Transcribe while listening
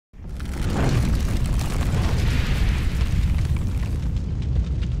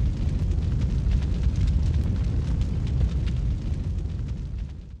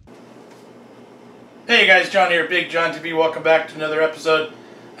Hey guys, John here, Big John TV. Welcome back to another episode.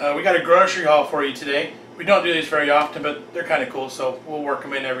 We got a grocery haul for you today. We don't do these very often, but they're kind of cool, so we'll work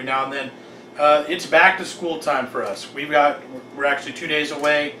them in every now and then. It's back to school time for us. We're actually 2 days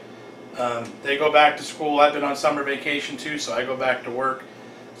away. They go back to school. I've been on summer vacation too, so I go back to work.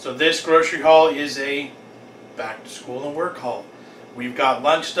 So this grocery haul is a back to school and work haul. We've got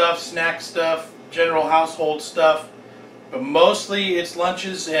lunch stuff, snack stuff, general household stuff, but mostly it's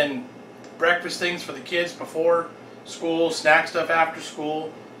lunches and breakfast things for the kids before school, snack stuff after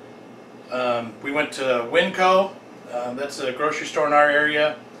school. We went to WINCO. That's a grocery store in our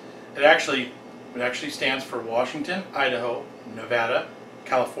area. It actually stands for Washington, Idaho, Nevada,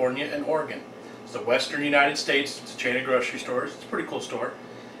 California, and Oregon. It's the Western United States. It's a chain of grocery stores. It's a pretty cool store.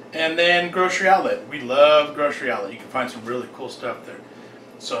 And then Grocery Outlet. We love Grocery Outlet. You can find some really cool stuff there.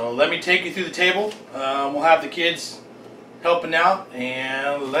 So let me take you through the table. We'll have the kids helping out,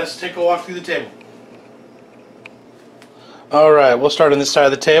 and let's take a walk through the table. Alright, we'll start on this side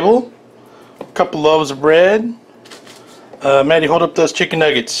of the table. A couple loaves of bread. Maddie, hold up those chicken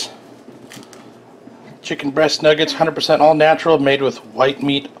nuggets. Chicken breast nuggets, 100% all natural, made with white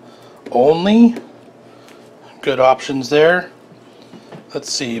meat only. Good options there.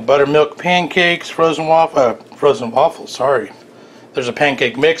 Let's see, buttermilk pancakes, frozen waffles, sorry. There's a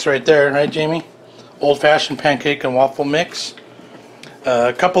pancake mix right there, right, Jamie? Old-fashioned pancake and waffle mix.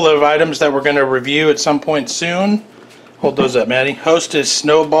 A couple of items that we're going to review at some point soon. Hold those up, Maddie. Hostess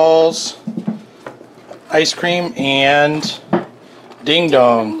snowballs, ice cream, and Ding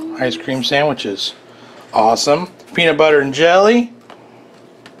Dong ice cream sandwiches. Awesome. Peanut butter and jelly,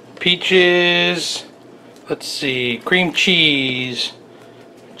 peaches, let's see, cream cheese,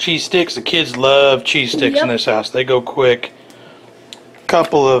 cheese sticks. The kids love cheese sticks in this house. They go quick.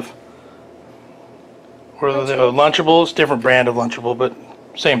 Couple of Lunchables, different brand of Lunchable, but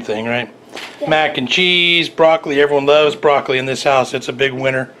same thing, right? Yeah. Mac and cheese, broccoli. Everyone loves broccoli in this house. It's a big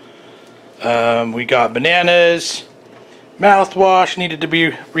winner. We got bananas. Mouthwash needed to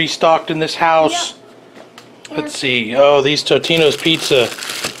be restocked in this house. Yeah. Let's see. Oh, these Totino's pizzas.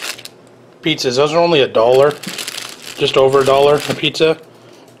 Those are only $1, just over $1 a pizza.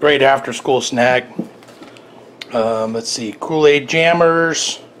 Great after-school snack. Let's see. Kool-Aid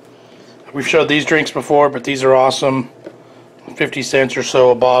jammers. We've showed these drinks before, but these are awesome. 50 cents or so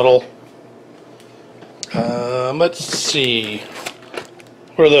a bottle. Let's see.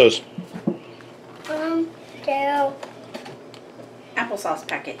 What are those? They're applesauce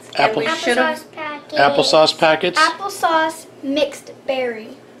packets. Applesauce packets. Applesauce mixed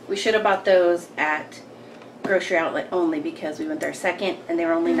berry. We should have bought those at Grocery Outlet only because we went there second and they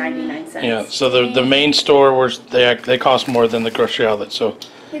were only 99 cents. Yeah, so the main store was they cost more than the Grocery Outlet, so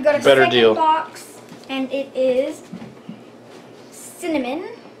we got a better second deal. Box, and it is cinnamon.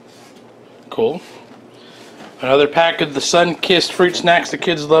 Cool. Another pack of the Sun-Kissed fruit snacks. The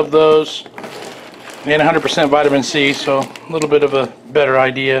kids love those. And 100% vitamin C, so a little bit of a better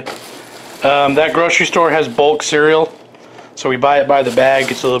idea. That grocery store has bulk cereal, so we buy it by the bag.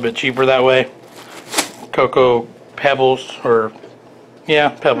 It's a little bit cheaper that way. Cocoa Pebbles, or yeah,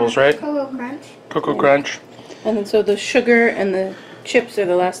 Pebbles, right? Cocoa Crunch. Cocoa Crunch. And then so the sugar and the chips are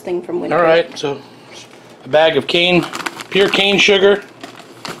the last thing from WINCO. Alright, so a bag of pure cane sugar,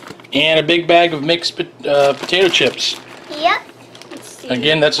 and a big bag of mixed potato chips. Yep. Let's see.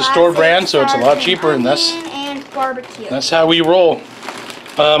 Again, that's a store brand, so it's a lot cheaper, and that's how we roll.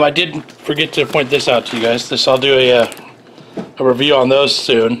 I did forget to point this out to you guys. I'll do a review on those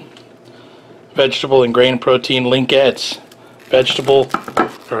soon. Vegetable and grain protein linkettes.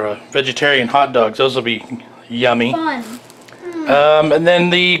 Vegetarian hot dogs. Those will be yummy. Fun. And then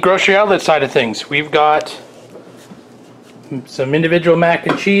the Grocery Outlet side of things. We've got some individual mac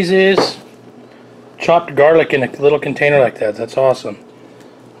and cheeses. Chopped garlic in a little container like that. That's awesome.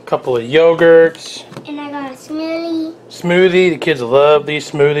 A couple of yogurts. And I got a smoothie. Smoothie. The kids love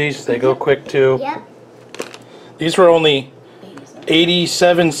these smoothies. They go quick too. Yep. These were only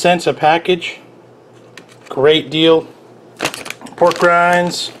 87 cents a package. Great deal. Pork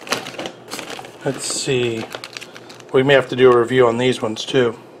rinds. Let's see. We may have to do a review on these ones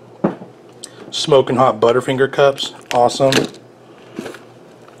too. Smoking hot Butterfinger cups. Awesome.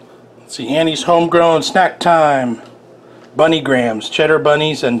 Let's see. Annie's Homegrown Snack Time. Bunny Grams. Cheddar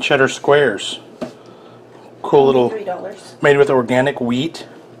bunnies and cheddar squares. Cool little. $3. Made with organic wheat.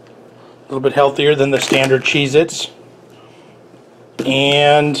 A little bit healthier than the standard Cheez-Its.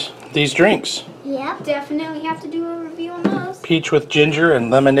 And these drinks. Yep, definitely have to do a review on those. Peach with ginger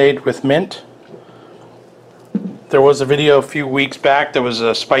and lemonade with mint. There was a video a few weeks back that was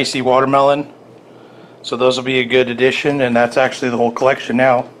a spicy watermelon. So those will be a good addition, and that's actually the whole collection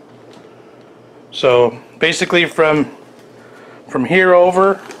now. So basically from here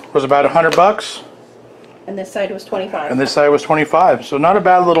over was about $100, And this side was 25. and this side was 25. So not a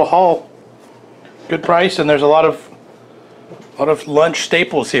bad little haul. Good price, and there's a lot of lunch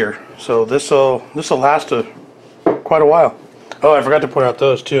staples here. So this'll last quite a while. Oh, I forgot to point out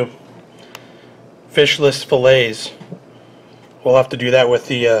those too. Fishless fillets. We'll have to do that with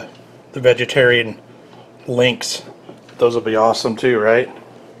the vegetarian links. Those will be awesome too, right?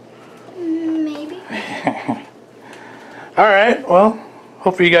 Maybe. All right. Well,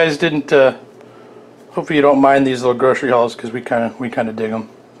 hopefully you guys didn't. Hopefully you don't mind these little grocery hauls because we kind of dig them,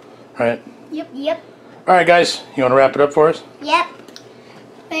 right? Yep. All right, guys. You want to wrap it up for us? Yep.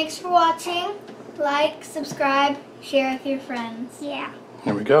 Thanks for watching. Like, subscribe, share with your friends. Yeah.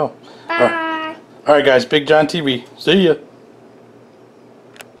 Here we go. Bye. All right, guys. Big John TV. See ya.